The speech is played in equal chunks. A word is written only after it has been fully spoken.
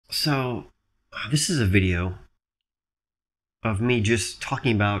So, this is a video of me just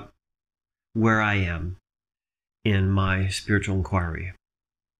talking about where I am in my spiritual inquiry.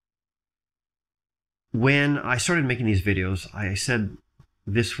 When I started making these videos, I said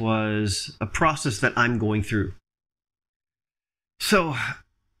this was a process that I'm going through. So,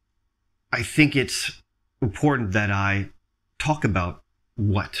 I think it's important that I talk about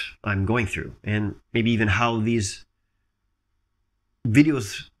what I'm going through and maybe even how these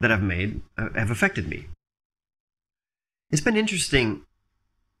videos that I've made have affected me. It's been interesting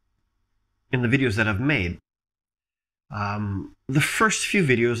in the videos that I've made. The first few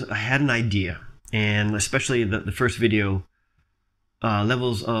videos, I had an idea, and especially the first video,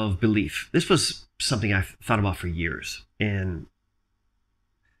 levels of belief. This was something I've thought about for years, and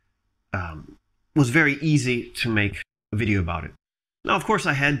was very easy to make a video about it. Now, of course,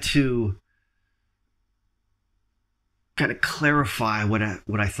 I had to kind of clarify what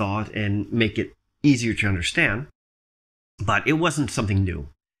I thought and make it easier to understand, but it wasn't something new.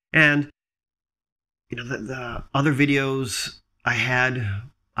 And the other videos, I had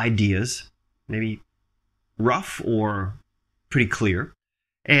ideas, maybe rough or pretty clear.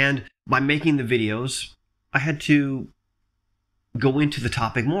 And by making the videos, I had to go into the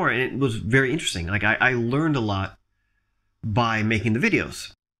topic more, and it was very interesting. Like I learned a lot by making the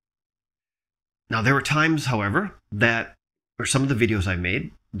videos. Now, there were times, however, or some of the videos I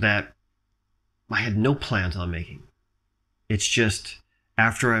made, that I had no plans on making. It's just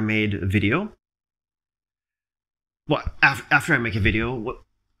after I made a video, after I make a video,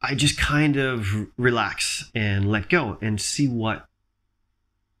 I just kind of relax and let go and see what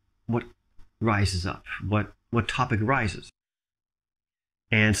rises up, what topic rises.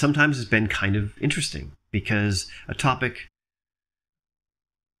 And sometimes it's been kind of interesting because a topic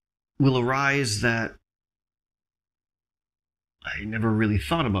will arise that I never really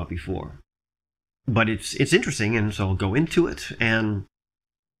thought about before. But it's interesting, and so I'll go into it and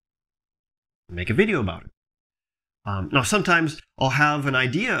make a video about it. Now, sometimes I'll have an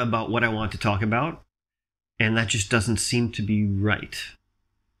idea about what I want to talk about, and that just doesn't seem to be right.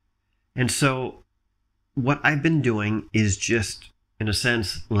 And so what I've been doing is just, in a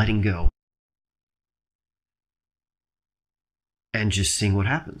sense, letting go and just seeing what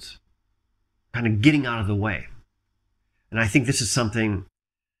happens, kind of getting out of the way. And I think this is something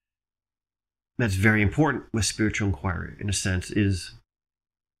that's very important with spiritual inquiry, in a sense, is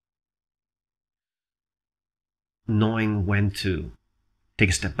knowing when to take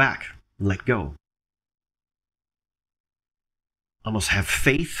a step back, let go. Almost have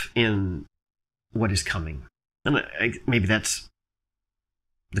faith in what is coming. And maybe that's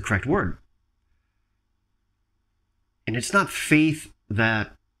the correct word. And it's not faith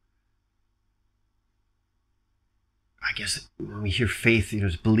that, I guess when we hear faith,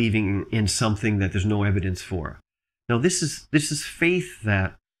 it's believing in something that there's no evidence for. No, this is faith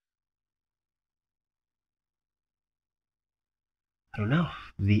that, I don't know,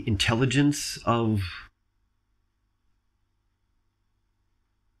 the intelligence of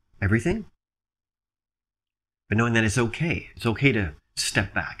everything, but knowing that it's okay. It's okay to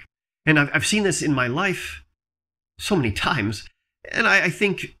step back. And I've seen this in my life so many times, and I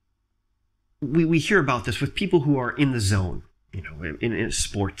think we hear about this with people who are in the zone, in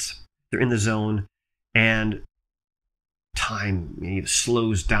sports. They're in the zone, and time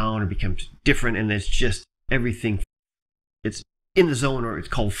slows down or becomes different, and it's just everything. It's in the zone, or it's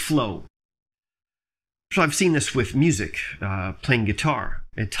called flow. So I've seen this with music, playing guitar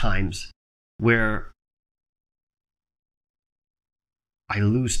at times, where I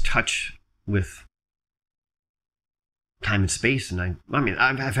lose touch with time and space. And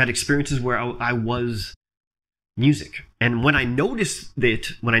I've had experiences where I was music, and when I noticed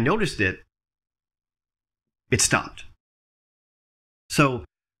it, it stopped. So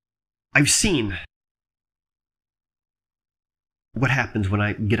I've seen what happens when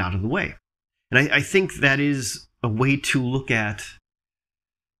I get out of the way. And I think that is a way to look at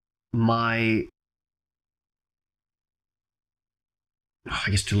my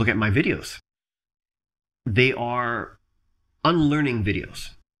videos. They are unlearning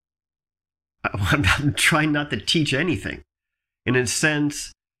videos. I'm trying not to teach anything. In a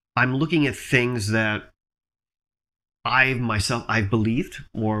sense, I'm looking at things that I've believed,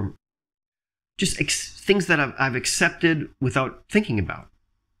 or just things that I've accepted without thinking about.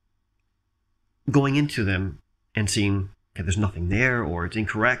 Going into them and seeing, okay, there's nothing there, or it's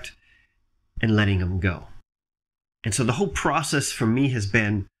incorrect, and letting them go. And so the whole process for me has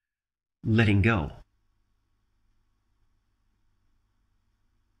been letting go.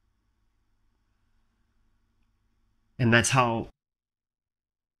 And that's how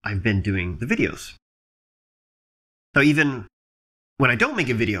I've been doing the videos. So even when I don't make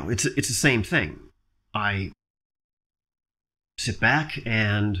a video, it's the same thing. I sit back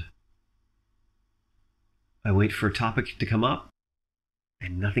and I wait for a topic to come up,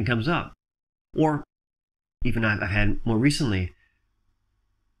 and nothing comes up. Or even I've had more recently,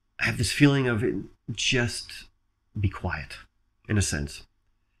 I have this feeling of it, just be quiet, in a sense.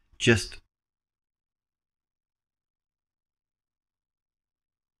 Just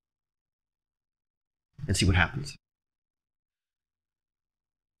and see what happens.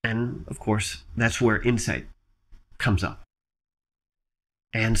 And of course, that's where insight comes up.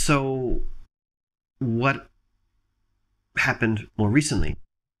 And so what happened more recently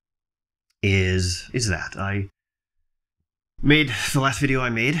is that I made the last video I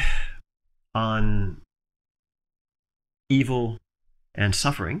made on evil and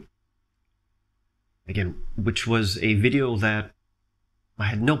suffering, again, which was a video that I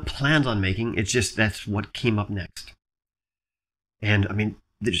had no plans on making. It's just that's what came up next. And I mean,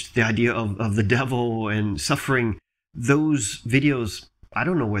 the idea of the devil and suffering, those videos, I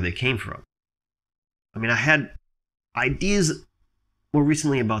don't know where they came from. I mean, I had ideas more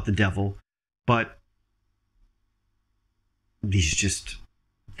recently about the devil, but these just,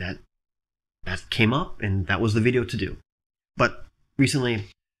 that came up and that was the video to do. But recently,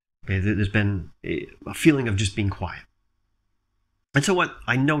 there's been a feeling of just being quiet. And so what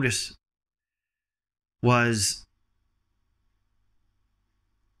I noticed was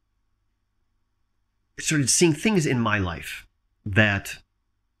I started seeing things in my life that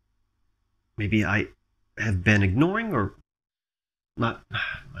maybe I have been ignoring or not,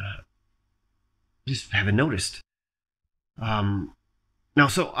 just haven't noticed. Now,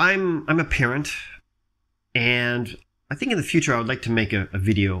 so I'm a parent, and I think in the future I would like to make a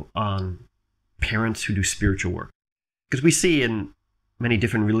video on parents who do spiritual work, because we see in many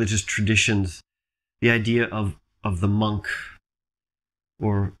different religious traditions the idea of the monk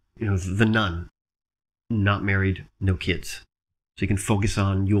or the nun, not married, no kids, so you can focus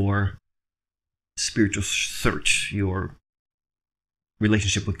on your spiritual search, your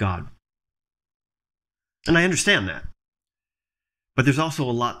relationship with God. And I understand that. But there's also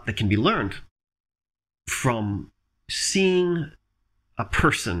a lot that can be learned from seeing a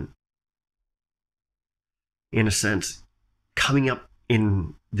person, in a sense, coming up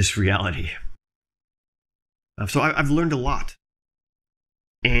in this reality. So I've learned a lot.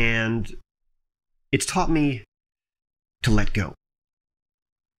 And it's taught me to let go.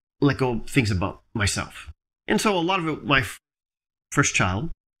 Let go of things about myself. And so a lot of it, my first child,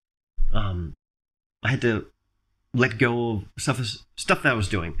 I had to let go of stuff that I was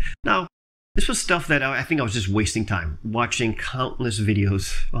doing. Now, this was stuff that I think I was just wasting time, watching countless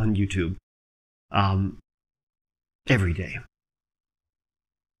videos on YouTube every day.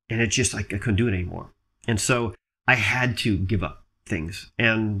 And it just, I couldn't do it anymore. And so I had to give up things,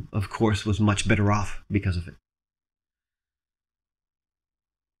 and of course was much better off because of it.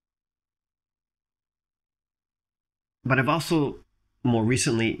 But I've also, more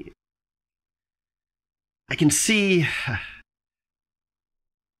recently, I can see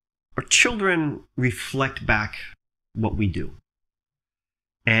our children reflect back what we do.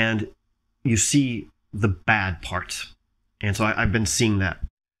 And you see the bad parts. And so I've been seeing that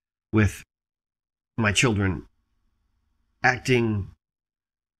with my children acting,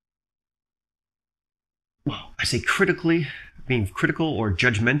 well, I say critically, being critical or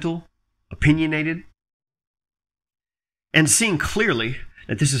judgmental, opinionated, and seeing clearly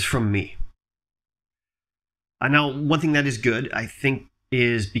that this is from me. Now, one thing that is good, I think,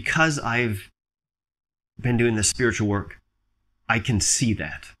 is because I've been doing this spiritual work, I can see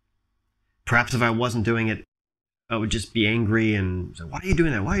that. Perhaps if I wasn't doing it, I would just be angry and say, why are you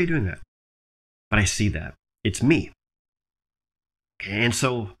doing that? Why are you doing that? But I see that. It's me. Okay, and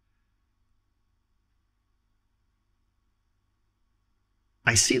so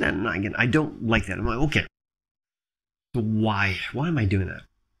I see that, and again, I don't like that. I'm like, okay, so why am I doing that?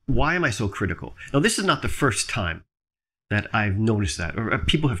 Why am I so critical? Now, this is not the first time that I've noticed that, or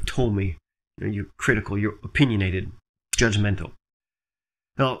people have told me, you're critical, you're opinionated, judgmental.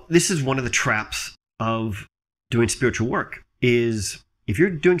 Now, this is one of the traps of doing spiritual work, is if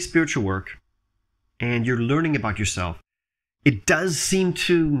you're doing spiritual work and you're learning about yourself, it does seem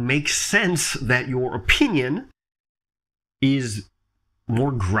to make sense that your opinion is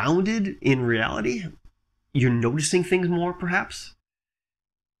more grounded in reality. You're noticing things more, perhaps.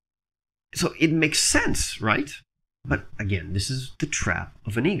 So it makes sense, right? But again, this is the trap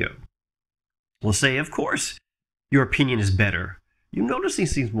of an ego. We'll say, of course, your opinion is better. You notice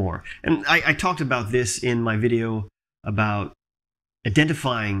these things more. And I talked about this in my video about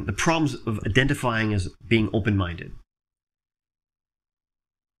identifying the problems of identifying as being open-minded.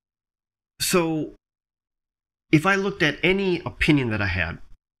 So if I looked at any opinion that I had,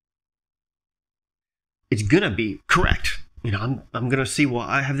 it's gonna be correct. I'm gonna see, well,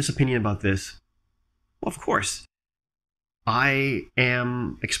 I have this opinion about this. Well, of course, I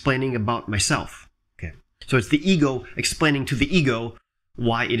am explaining about myself. Okay, so it's the ego explaining to the ego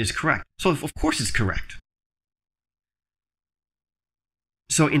why it is correct. So of course it's correct.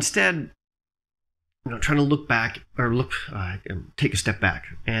 So instead, trying to look back or take a step back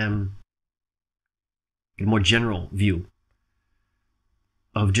and get a more general view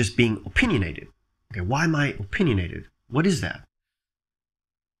of just being opinionated. Okay, why am I opinionated? What is that?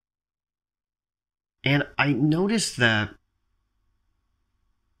 And I noticed that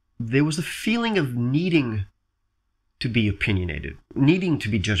there was a feeling of needing to be opinionated, needing to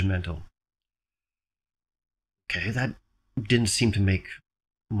be judgmental. Okay, that didn't seem to make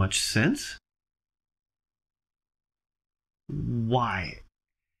much sense. Why?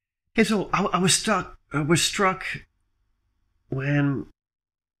 And so I was struck when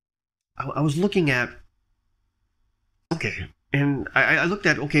I was looking at, okay, and I looked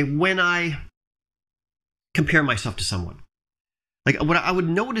at, okay, when I compare myself to someone, like what I would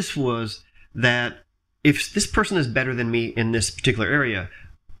notice was that if this person is better than me in this particular area,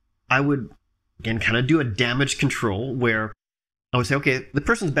 I would, again, kind of do a damage control where I would say, okay, the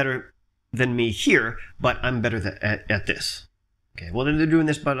person's better than me here, but I'm better at this. Okay, well, then they're doing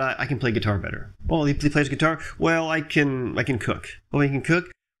this, but I can play guitar better. Well, he plays guitar. Well, I can cook. Well, he can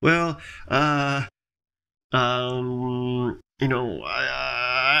cook. Well, I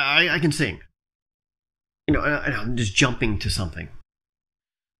can sing. And I'm just jumping to something.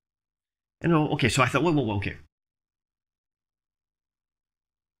 Okay, so I thought, whoa, okay.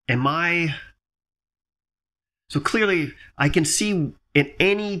 So clearly, I can see in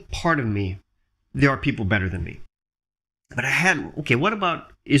any part of me, there are people better than me. But what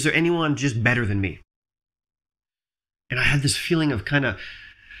about, is there anyone just better than me? And I had this feeling of kind of,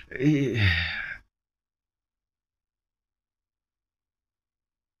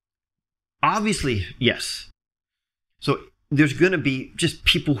 obviously, yes. So there's going to be just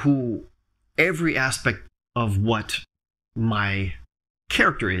people who, every aspect of what my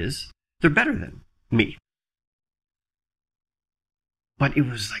character is, they're better than me. But it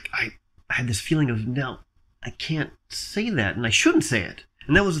was like, I had this feeling of, no, I can't say that, and I shouldn't say it.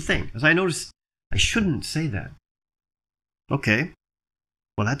 And that was the thing, as I noticed, I shouldn't say that. Okay,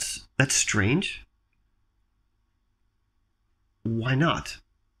 well, that's strange. Why not?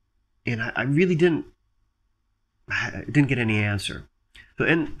 And I really didn't get any answer. So,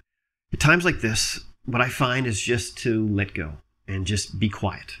 and at times like this, what I find is just to let go and just be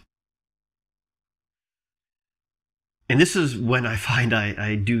quiet. And this is when I find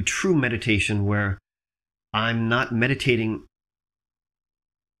I do true meditation, where I'm not meditating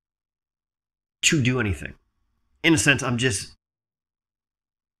to do anything. In a sense, I'm just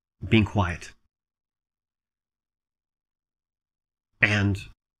being quiet. And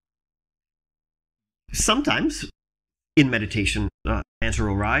sometimes in meditation, the answer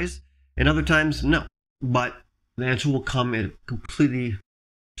will rise, and other times, no. But the answer will come at a completely,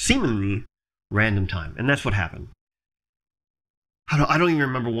 seemingly random time. And that's what happened. I don't even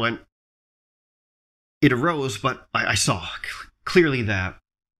remember when it arose, but I saw clearly that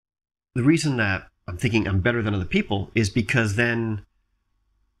the reason that I'm thinking I'm better than other people is because then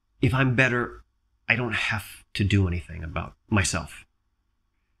if I'm better, I don't have to do anything about myself.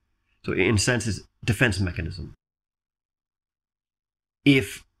 So in a sense, it's a defense mechanism.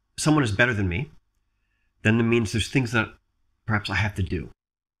 If someone is better than me, then that means there's things that perhaps I have to do.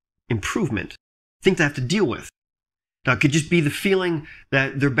 Improvement, things I have to deal with. Now, it could just be the feeling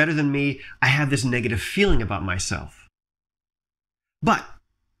that they're better than me. I have this negative feeling about myself. But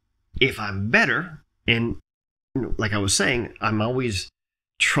if I'm better, and like I was saying, I'm always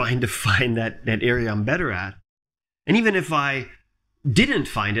trying to find that area I'm better at. And even if I didn't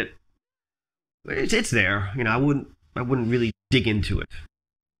find it, it's there. I wouldn't really dig into it.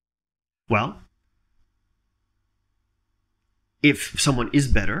 Well, if someone is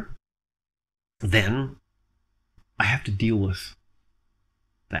better, then I have to deal with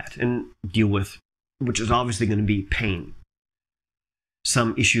that, and deal with, which is obviously going to be pain.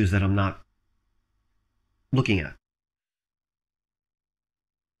 Some issues that I'm not looking at.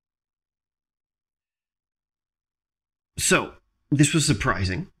 So this was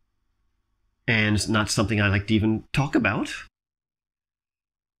surprising, and it's not something I like to even talk about.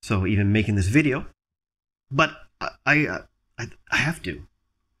 So even making this video, but I have to.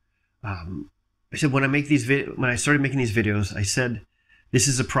 I said when I started making these videos, I said This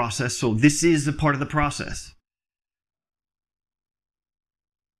is a process, so this is a part of the process.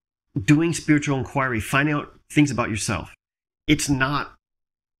 Doing spiritual inquiry, finding out things about yourself. It's not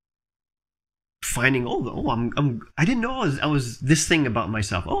finding, I didn't know I was this thing about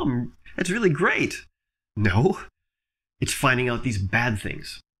myself. That's really great. No, it's finding out these bad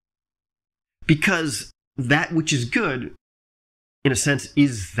things. Because that which is good, in a sense,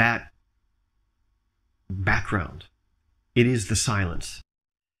 is that background. It is the silence.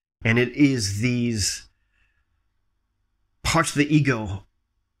 And it is these parts of the ego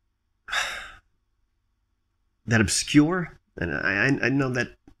that obscure, and I know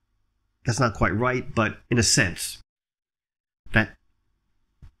that that's not quite right, but in a sense, that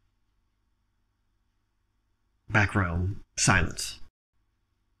background silence.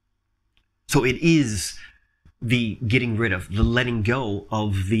 So it is the getting rid of, the letting go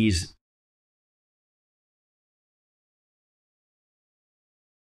of these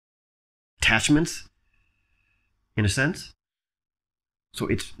attachments, in a sense. So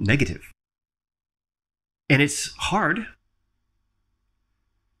it's negative. And it's hard.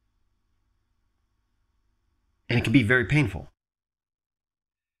 And it can be very painful.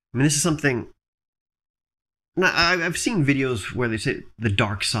 I mean, this is something... I've seen videos where they say the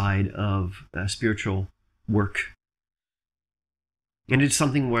dark side of spiritual work. And it's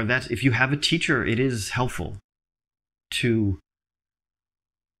something where if you have a teacher, it is helpful to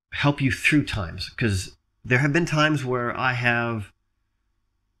help you through times. Because there have been times where I have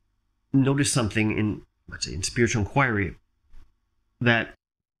noticed something in, let's say, in spiritual inquiry that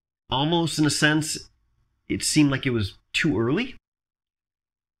almost in a sense, it seemed like it was too early.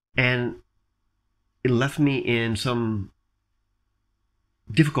 And it left me in some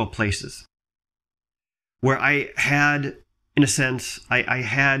difficult places where I had, in a sense, I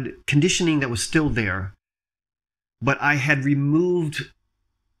had conditioning that was still there, but I had removed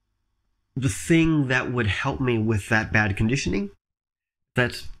the thing that would help me with that bad conditioning,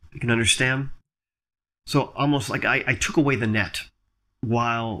 that you can understand. So almost like I took away the net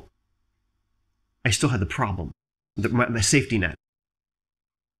while I still had the problem, my safety net.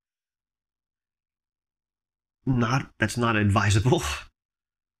 That's not advisable.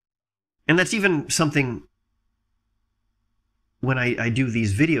 And that's even something when I do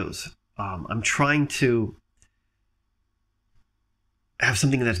these videos. I'm trying to have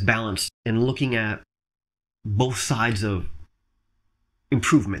something that's balanced and looking at both sides of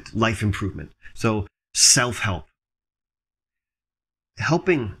improvement, life improvement. So self-help,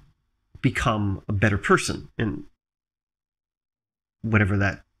 helping become a better person, and whatever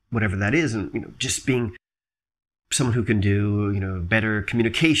that is, and just being someone who can do better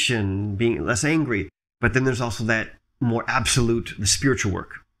communication, being less angry. But then there's also that more absolute, the spiritual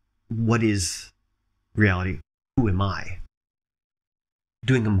work. What is reality? Who am I?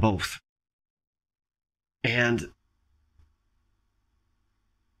 Doing them both. And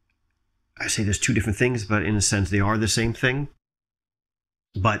I say there's two different things, but in a sense they are the same thing.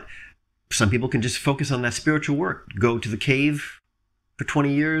 But some people can just focus on that spiritual work, go to the cave for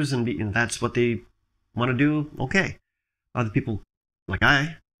 20 years and that's what they want to do. Okay. Other people, like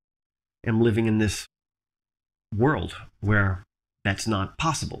I am, living in this world where that's not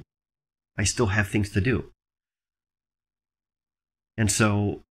possible. I still have things to do. And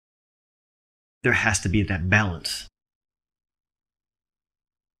so there has to be that balance.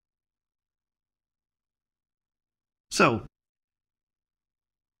 So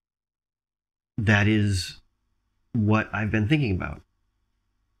that is what I've been thinking about.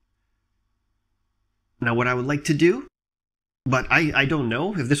 Now, what I would like to do, but I don't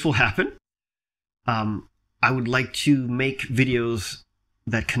know if this will happen, I would like to make videos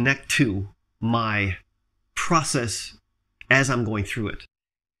that connect to my process as I'm going through it,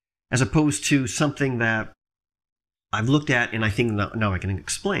 as opposed to something that I've looked at and I think now I can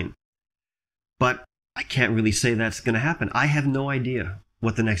explain. But I can't really say that's going to happen. I have no idea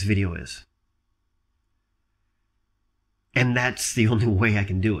what the next video is. And that's the only way I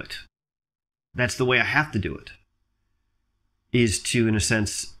can do it. That's the way I have to do it, is to, in a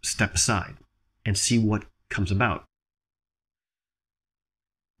sense, step aside and see what comes about.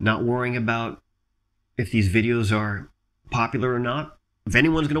 Not worrying about if these videos are popular or not, if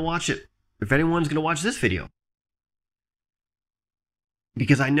anyone's going to watch it, if anyone's going to watch this video.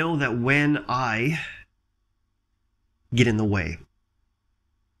 Because I know that when I get in the way,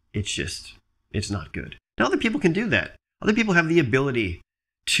 it's not good. Now, other people can do that. Other people have the ability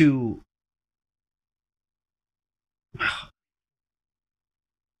to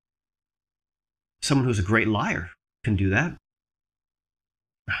someone who's a great liar can do that.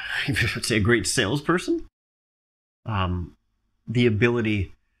 If I would say a great salesperson, the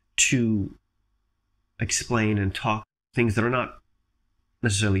ability to explain and talk things that are not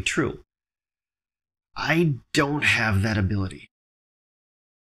necessarily true. I don't have that ability.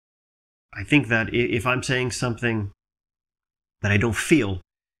 I think that if I'm saying something that I don't feel,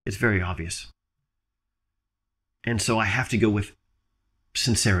 it's very obvious. And so I have to go with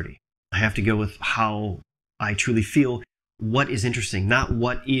sincerity. I have to go with how I truly feel, what is interesting, not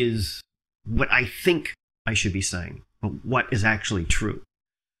what I think I should be saying, but what is actually true.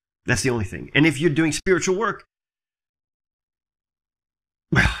 That's the only thing. And if you're doing spiritual work,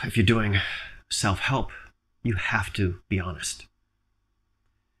 well, if you're doing self-help, you have to be honest.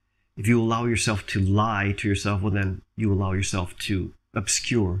 If you allow yourself to lie to yourself, well, then you allow yourself to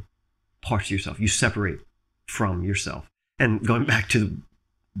obscure parts of yourself. You separate from yourself. And going back to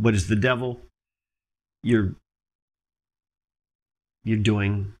what is the devil, you're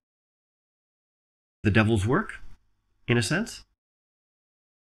doing the devil's work, in a sense.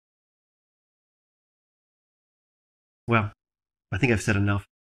 Well, I think I've said enough.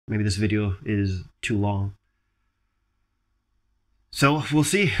 Maybe this video is too long. So we'll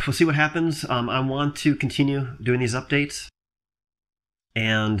see. We'll see what happens. I want to continue doing these updates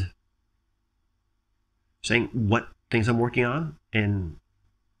and saying what things I'm working on and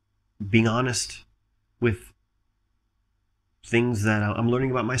being honest with things that I'm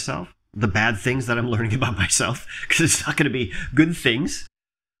learning about myself, the bad things that I'm learning about myself, because it's not going to be good things.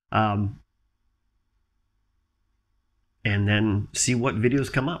 And then see what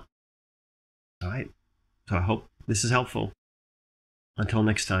videos come up. All right. So I hope this is helpful. Until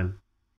next time.